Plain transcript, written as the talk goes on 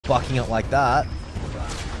bucking up like that,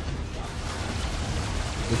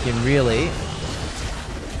 we can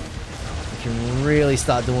really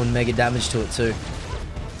start doing mega damage to it too.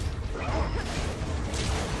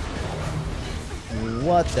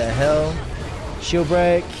 What the hell? Shield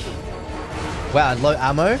break. Wow, low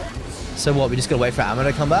ammo. So what, we just gotta wait for ammo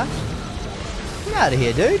to come back? Get out of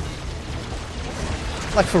here, dude.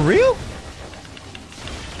 Like, for real?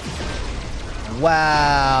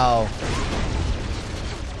 Wow.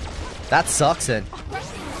 That sucks then.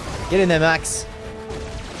 Get in there, Max.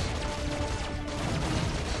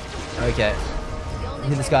 Okay.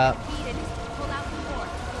 Hit this guy up.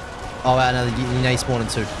 Oh, wow, now you spawned in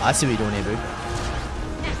two. I see what you're doing here, dude.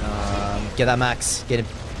 Get that Max. Get him.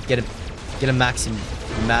 Get him. Get him, Max, you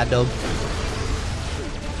mad dog.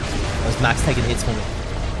 Where's Max taking hits for me?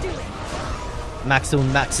 Max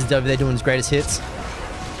is over there doing his greatest hits.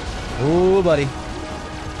 Ooh, buddy.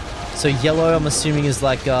 So yellow, I'm assuming, is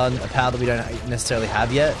like a power that we don't necessarily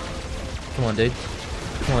have yet. Come on, dude.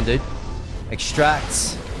 Come on, dude.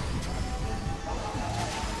 Extracts.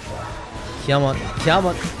 Come on. Come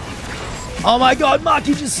on. Oh my god,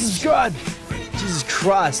 Marky just subscribed. Jesus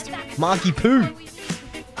Christ. Marky Poo.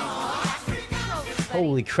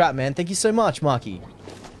 Holy crap, man. Thank you so much, Marky.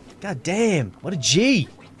 God damn. What a G.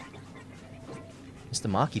 Mr.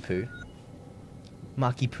 Marky Poo.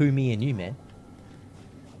 Marky Poo, me and you, man.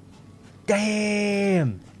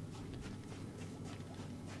 Damn.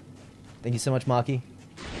 Thank you so much, Marky.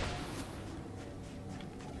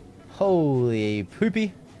 Holy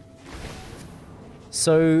poopy.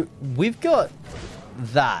 So, we've got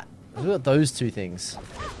that. We've got those two things.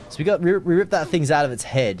 So we ripped that thing's out of its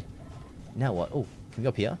head. Now what? Oh, can we go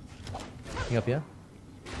up here? Can we go up here?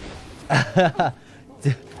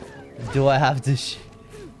 do I have to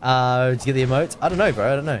get the emotes? I don't know,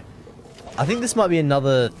 bro. I don't know. I think this might be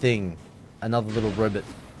another thing. Another little robot.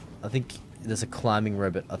 I think there's a climbing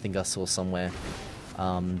robot I think I saw somewhere.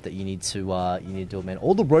 That you need to do it, man.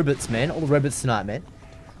 All the robots, man. All the robots tonight, man.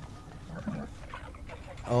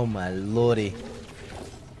 Oh my lordy.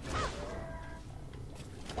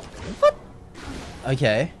 What?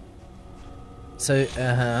 Okay. So,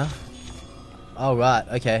 oh, right.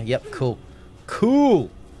 Okay. Yep. Cool. Cool.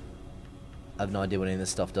 I have no idea what any of this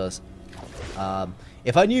stuff does.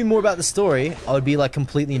 If I knew more about the story, I would be like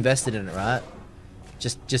completely invested in it, right?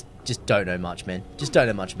 Just don't know much, man. Just don't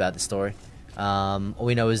know much about the story. All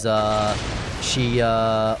we know is,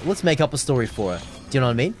 let's make up a story for her. Do you know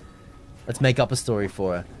what I mean? Let's make up a story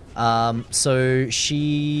for her. So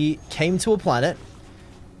she came to a planet.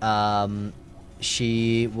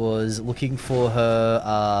 She was looking for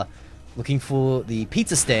the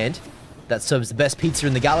pizza stand that serves the best pizza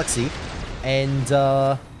in the galaxy. And,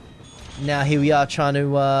 now here we are trying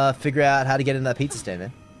to, figure out how to get in that pizza stand,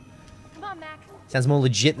 man. Come on, Mac. Sounds more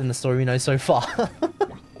legit than the story we know so far.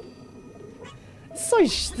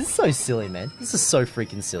 This is so silly, man. This is so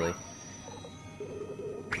freaking silly.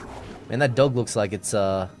 Man, that dog looks like it's,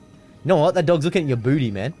 You know what? That dog's looking at your booty,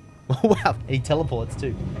 man. Wow, he teleports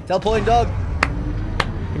too. Teleporting dog!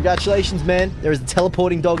 Congratulations, man. There is a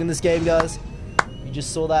teleporting dog in this game, guys. You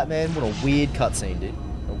just saw that, man. What a weird cutscene, dude.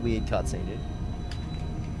 A weird cutscene, dude.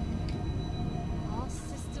 All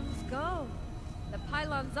systems go. The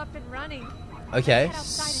pylon's up and running. Okay. Head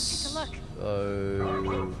outside and take a look.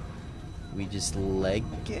 So we just leg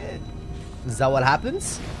it. Is that what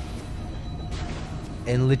happens?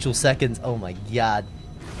 In literal seconds. Oh my god.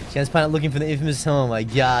 Chance Planet looking for the infamous. Oh my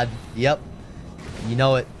god. Yep. You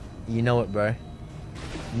know it. You know it, bro.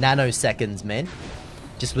 Nanoseconds, man.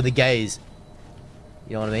 Just with a gaze.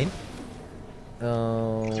 You know what I mean?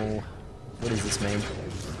 Oh. What does this mean?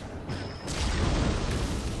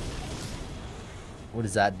 What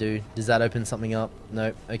does that do? Does that open something up?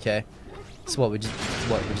 Nope. Okay. So what? We're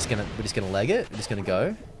just gonna leg it? We're just gonna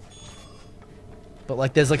go? But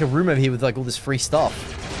like, there's like a room over here with like all this free stuff,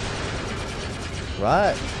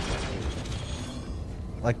 right?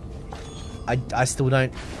 Like, I still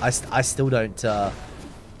don't. I still don't. I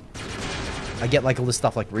get like all this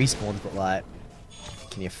stuff like respawns, but like,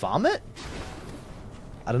 can you farm it?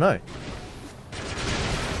 I don't know.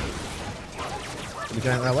 Are we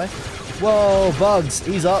going that way? Whoa, bugs!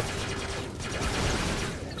 Ease up.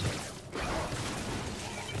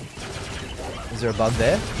 Is there a bug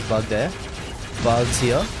there? A bug there? Bugs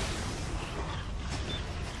here.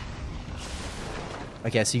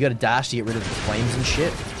 Okay, so you gotta dash to get rid of the flames and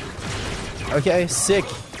shit. Okay, sick.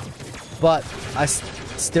 But I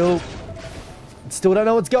still don't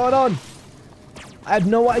know what's going on. I have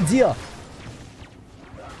no idea.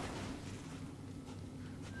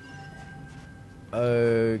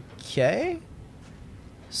 Okay.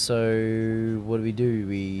 So what do?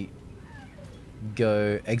 We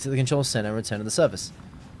go exit the control center and return to the surface.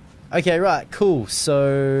 Okay, right, cool.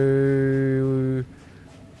 So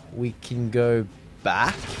we can go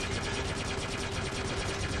back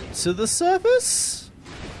to the surface,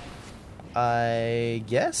 I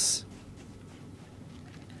guess.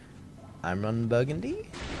 I'm Ron Burgundy.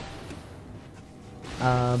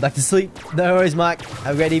 Back to sleep. No worries, Mike.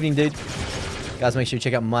 Have a great evening, dude. Guys, make sure you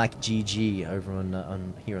check out Mike GG over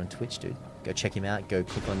on here on Twitch, dude. Go check him out. Go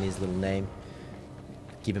click on his little name.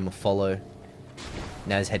 Give him a follow.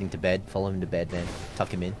 Now he's heading to bed. Follow him to bed, man.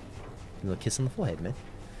 Tuck him in. Give him a little kiss on the forehead, man.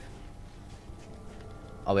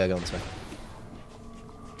 Oh, we are going this way.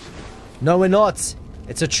 No, we're not.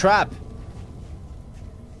 It's a trap.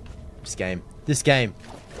 This game. This game.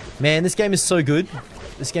 Man, this game is so good.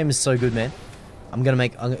 This game is so good, man. I'm gonna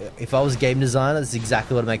make... if I was a game designer, this is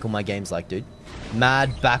exactly what I make all my games like, dude.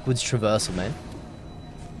 Mad backwards traversal, man.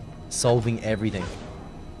 Solving everything.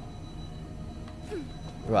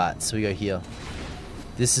 Right, so we go here.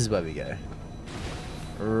 This is where we go.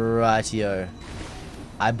 Rightio.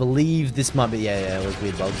 I believe this might be... Yeah, it was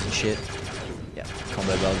weird bugs and shit. Yeah,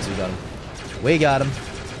 combo bugs, we got him. We got him.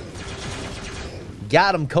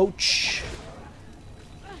 Got him, coach.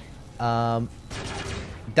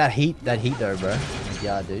 That heat though, bro.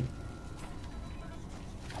 Yeah, dude.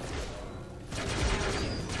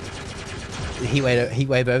 Heat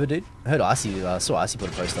wave over, dude. I heard Icy, saw Icy put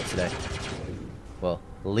a post up today. Well,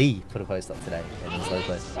 Lee put a post up today in his low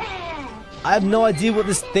place. I have no idea what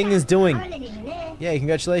this thing is doing. Yeah,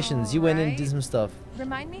 congratulations. You went in and did some stuff.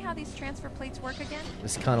 Remind me how these transfer plates work again?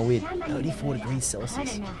 It's kind of weird. 34 degrees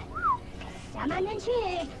Celsius.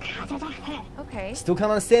 Okay. Still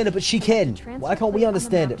can't understand it, but she can. Why can't we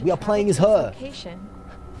understand it? We are playing as her.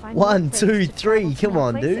 1, 2, 3. Come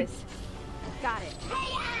on, dude. Got it.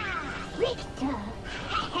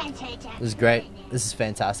 This is great. This is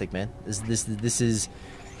fantastic, man. This is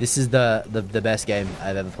the best game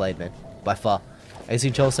I've ever played, man. By far. AC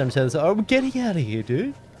Control Center says, "Oh, we're getting out of here,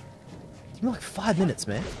 dude." Give me like 5 minutes,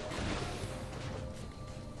 man.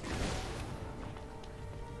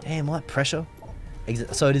 Damn, what pressure?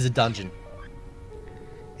 Exit. So it is a dungeon.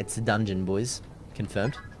 It's a dungeon, boys.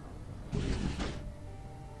 Confirmed.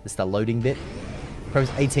 This is the loading bit.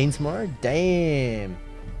 Pro's 18 tomorrow. Damn.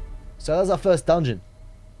 So that was our first dungeon.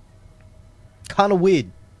 Kind of weird.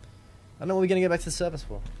 I don't know what we're gonna get back to the surface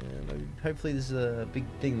for. Yeah, hopefully there's a big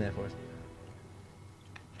thing there for us.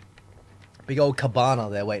 Big old cabana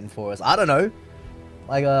there waiting for us. I don't know.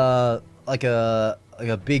 Like a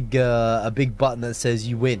big button that says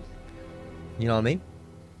you win. You know what I mean?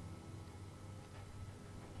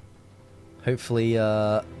 Hopefully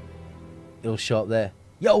it'll show up there.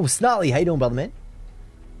 Yo, Snarly, how you doing, brother, man?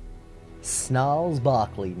 Snarls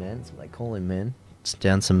Barkley, man. That's what they call him, man. It's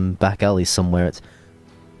down some back alley somewhere.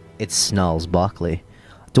 It's Snarls Barkley.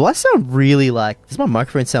 Do I sound really like... Does my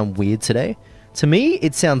microphone sound weird today? To me,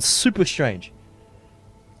 it sounds super strange.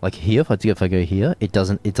 Like here, if I go here, it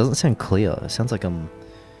doesn't sound clear. It sounds like I'm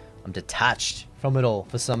detached from it all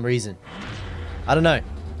for some reason. I don't know.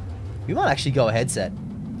 We might actually go a headset.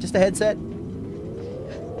 Just a headset.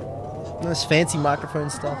 None of this fancy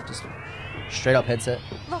microphone stuff. Just straight up headset.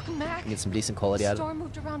 Look, Mac. Get some decent quality out of it. Storm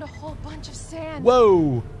moved around a whole bunch of sand.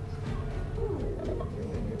 Whoa!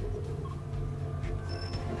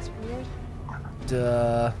 That's weird.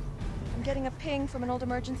 Duh. I'm getting a ping from an old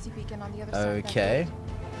emergency beacon on the other side. Okay.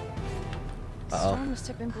 The storm must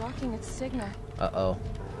have been blocking its signal. Uh-oh.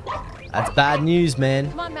 That's bad news, man.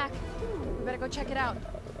 Come on, Mac. We better go check it out.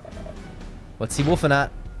 What's he woofing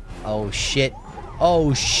at? Oh, shit.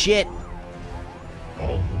 Oh, shit.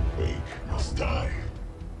 All who wake must die.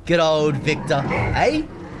 Good old Victor. Hey?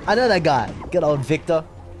 I know that guy. Good old Victor.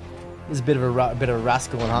 He's a bit of a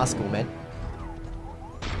rascal in high school, man.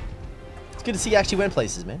 It's good to see he actually went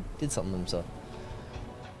places, man. Did something to himself.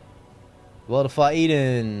 World of Fire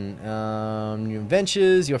Eden. New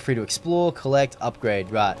adventures. You're free to explore, collect, upgrade.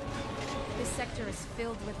 Right. This sector is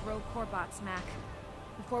filled with Recore bots, Mac.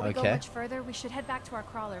 Before we go much further, we should head back to our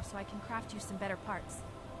crawler so I can craft you some better parts.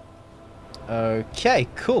 Okay,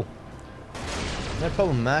 cool. No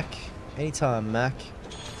problem, Mac. Anytime, Mac.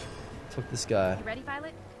 Talk to this guy. You ready,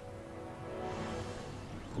 Violet?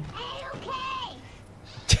 Okay.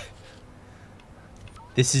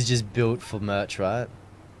 This is just built for merch, right?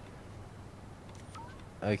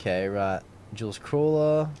 Okay, right. Jules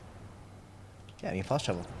Crawler. Yeah, I mean fast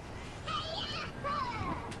travel.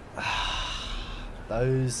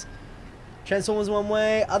 Those Transformers one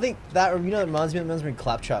way. I think that, you know, that reminds me of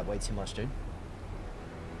Claptrap way too much, dude.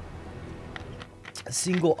 A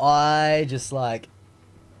single eye, just like,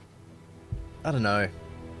 I don't know.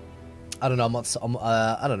 I don't know.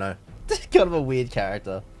 I don't know. Kind of a weird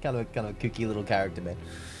character. Kind of a kooky little character, man.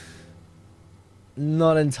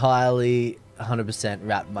 Not entirely 100%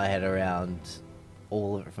 wrapped my head around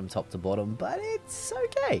all of it from top to bottom, but it's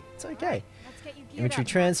okay. It's okay. Let's get you geared Inventory up.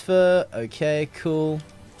 transfer. Okay, cool.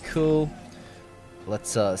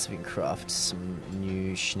 Let's see if we can craft some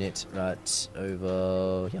new schnit right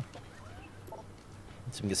over here. Let's see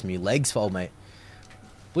if we can get some new legs for old mate.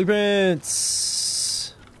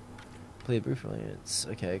 Blueprints. Clear blueprints.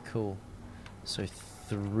 Okay, cool. So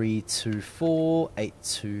 324,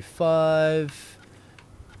 825.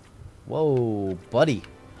 Whoa, buddy.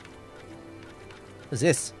 What's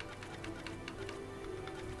this?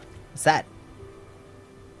 What's that?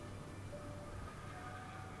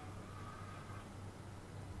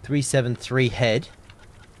 $373 head.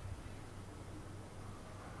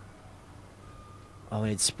 Oh, we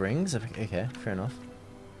need springs? Okay, fair enough.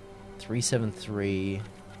 373.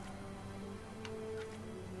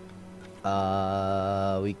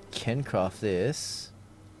 We can craft this.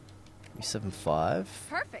 375.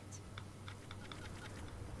 Perfect.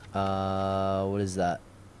 What is that?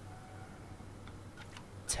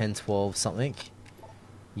 10, 12 something.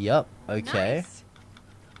 Yup, okay. Nice.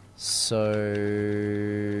 So...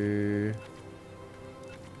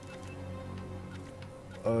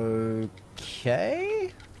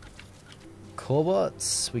 Okay.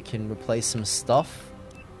 Corebots, we can replace some stuff.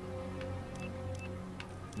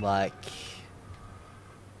 Like...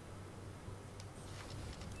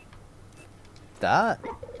 that?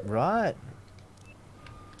 Right.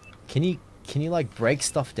 Can you like break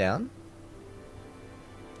stuff down?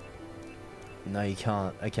 No, you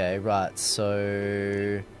can't. Okay, right.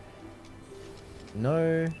 So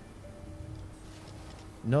no.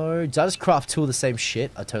 Did I just craft two of the same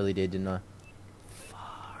shit? I totally did, didn't I?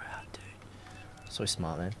 Far out, dude. So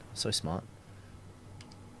smart, man. So smart.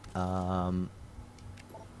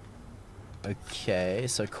 Okay,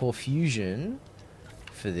 so core fusion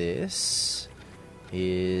for this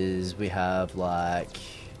is we have like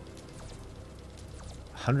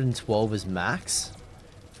 112 as max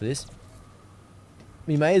for this.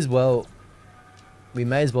 We may as well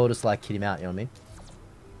just like kid him out, you know what I mean?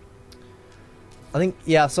 I think,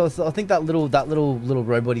 yeah, so I think that little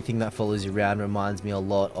robot-y thing that follows you around reminds me a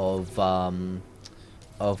lot of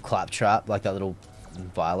Claptrap, like that little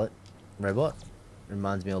violet robot.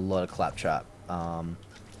 Reminds me a lot of Claptrap. Not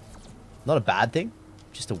a bad thing,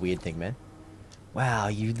 just a weird thing, man. Wow,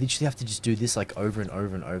 you literally have to just do this like over and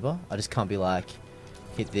over and over. I just can't be like,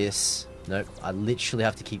 hit this. Nope, I literally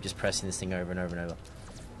have to keep just pressing this thing over and over and over.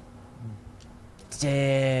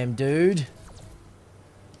 Damn, dude.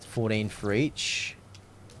 14 for each.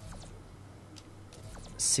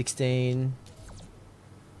 16.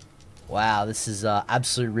 Wow, this is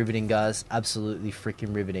absolute riveting, guys. Absolutely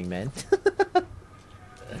freaking riveting, man.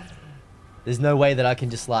 There's no way that I can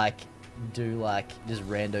just like do like just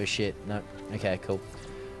rando shit. No. Okay, cool.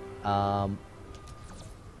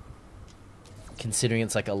 Considering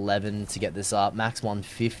it's like 11 to get this up, max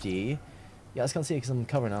 150. You guys can't see it because I'm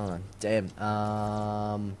covering on.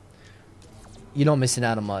 Damn. You're not missing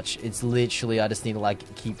out on much. It's literally, I just need to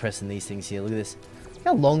like keep pressing these things here. Look at this. Look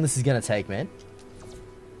how long this is gonna take, man.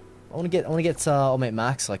 I want to get old mate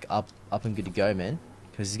Max like up and good to go, man.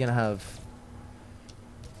 Because he's gonna have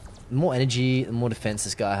the more energy, the more defense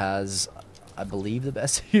this guy has. I believe the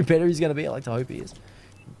better he's gonna be. I like to hope he is.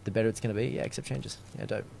 The better it's gonna be. Yeah, accept changes. Yeah,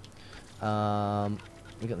 dope.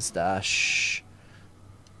 We got the stash.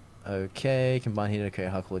 Okay, combine here to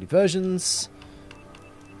create high quality versions.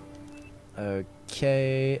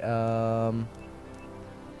 Okay,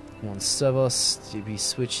 one servos, DB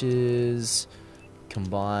switches,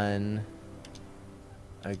 combine.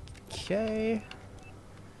 Okay.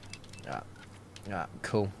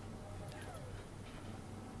 Cool.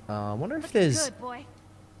 I wonder if there's... Good, boy.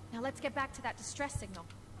 Now let's get back to that distress signal.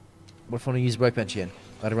 What if I want to use workbench again?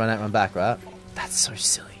 I gotta run out and run back, right? That's so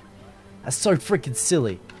silly. That's so freaking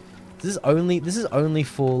silly. This is only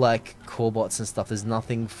for like core bots and stuff. There's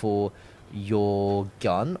nothing for your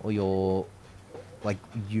gun or your like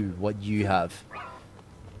what you have.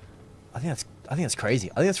 I think that's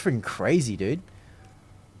crazy. I think that's freaking crazy, dude.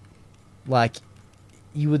 Like,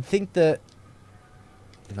 you would think that...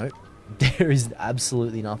 Nope. There is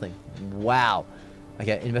absolutely nothing. Wow.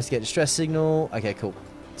 Okay, investigate distress signal. Okay, cool.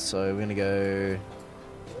 So we're gonna go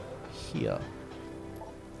here.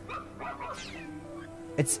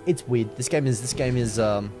 It's weird. This game is it's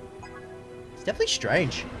definitely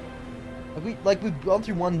strange. We've gone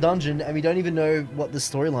through one dungeon and we don't even know what the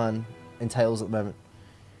storyline entails at the moment.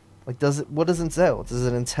 Like, what does it entail? Does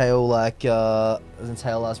it entail like does it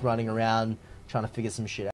entail us running around trying to figure some shit out?